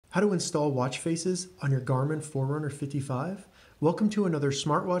How to install watch faces on your Garmin Forerunner 55. Welcome to another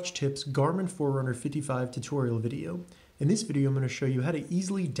Smartwatch Tips Garmin Forerunner 55 tutorial video. In this video, I'm going to show you how to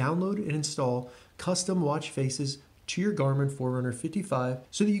easily download and install custom watch faces to your Garmin Forerunner 55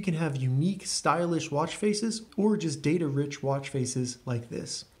 so that you can have unique, stylish watch faces or just data-rich watch faces like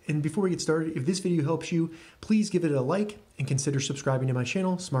this. And before we get started, if this video helps you, please give it a like and consider subscribing to my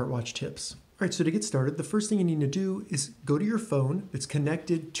channel, Smartwatch Tips. All right, so to get started, the first thing you need to do is go to your phone that's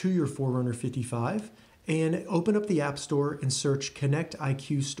connected to your Forerunner 55 and open up the App Store and search Connect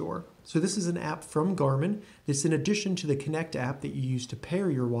IQ Store. So this is an app from Garmin that's in addition to the Connect app that you use to pair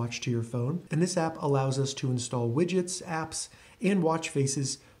your watch to your phone. And this app allows us to install widgets, apps, and watch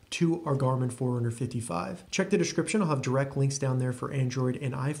faces to our Garmin Forerunner 55. Check the description, I'll have direct links down there for Android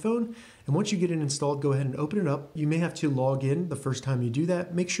and iPhone. And once you get it installed, go ahead and open it up. You may have to log in the first time you do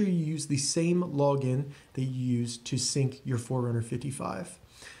that. Make sure you use the same login that you use to sync your Forerunner 55.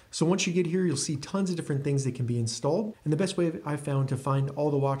 So once you get here, you'll see tons of different things that can be installed. And the best way I found to find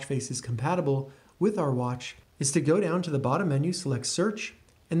all the watch faces compatible with our watch is to go down to the bottom menu, select search,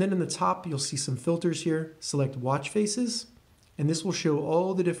 and then in the top, you'll see some filters here, select watch faces. And this will show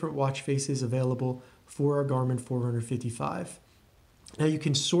all the different watch faces available for our Garmin Forerunner 55. Now you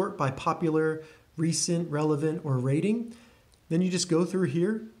can sort by popular, recent, relevant, or rating. Then you just go through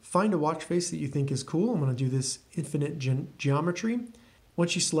here, find a watch face that you think is cool. I'm going to do this infinite geometry.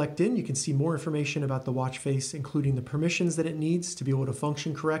 Once you select in, you can see more information about the watch face, including the permissions that it needs to be able to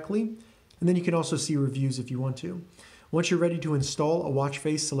function correctly. And then you can also see reviews if you want to. Once you're ready to install a watch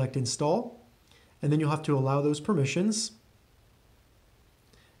face, select install. And then you'll have to allow those permissions.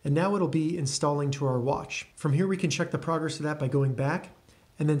 And now it'll be installing to our watch. From here, we can check the progress of that by going back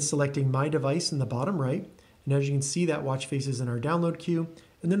and then selecting My Device in the bottom right. And as you can see, that watch face is in our download queue.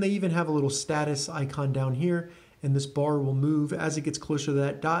 And then they even have a little status icon down here, and this bar will move as it gets closer to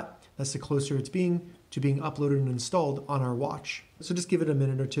that dot. That's the closer it's being to being uploaded and installed on our watch. So just give it a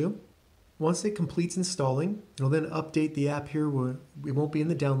minute or two. Once it completes installing, it'll then update the app here where it won't be in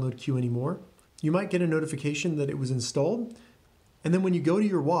the download queue anymore. You might get a notification that it was installed. And then when you go to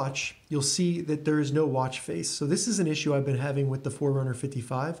your watch, you'll see that there is no watch face. So this is an issue I've been having with the Forerunner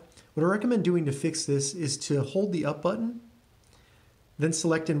 55. What I recommend doing to fix this is to hold the up button, then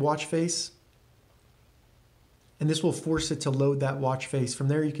select in watch face, and this will force it to load that watch face. From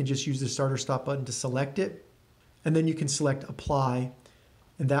there, you can just use the start or stop button to select it, and then you can select apply,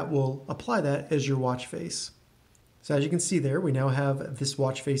 and that will apply that as your watch face. So as you can see there, we now have this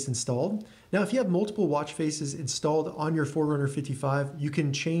watch face installed. Now, if you have multiple watch faces installed on your Forerunner 55, you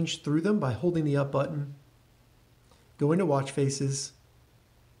can change through them by holding the up button, go into watch faces,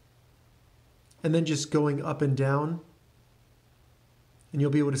 and then just going up and down, and you'll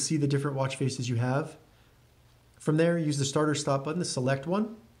be able to see the different watch faces you have. From there, use the start or stop button to select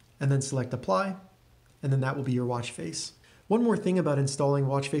one, and then select apply, and then that will be your watch face. One more thing about installing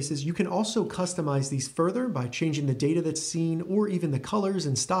watch faces, you can also customize these further by changing the data that's seen or even the colors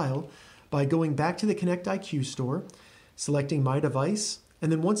and style by going back to the Connect IQ Store, selecting My Device,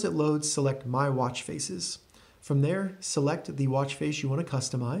 and then once it loads, select My Watch Faces. From there, select the watch face you want to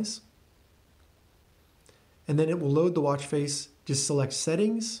customize, and then it will load the watch face. Just select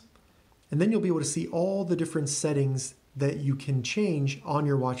Settings, and then you'll be able to see all the different settings that you can change on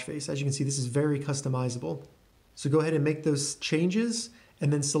your watch face. As you can see, this is very customizable. So go ahead and make those changes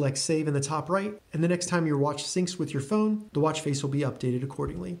and then select Save in the top right. And the next time your watch syncs with your phone, the watch face will be updated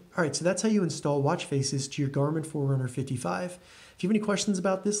accordingly. All right, so that's how you install watch faces to your Garmin Forerunner 55. If you have any questions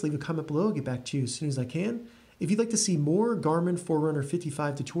about this, leave a comment below. I'll get back to you as soon as I can. If you'd like to see more Garmin Forerunner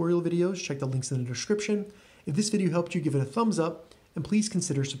 55 tutorial videos, check the links in the description. If this video helped you, give it a thumbs up, and please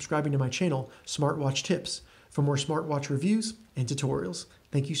consider subscribing to my channel, Smartwatch Tips, for more smartwatch reviews and tutorials.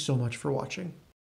 Thank you so much for watching.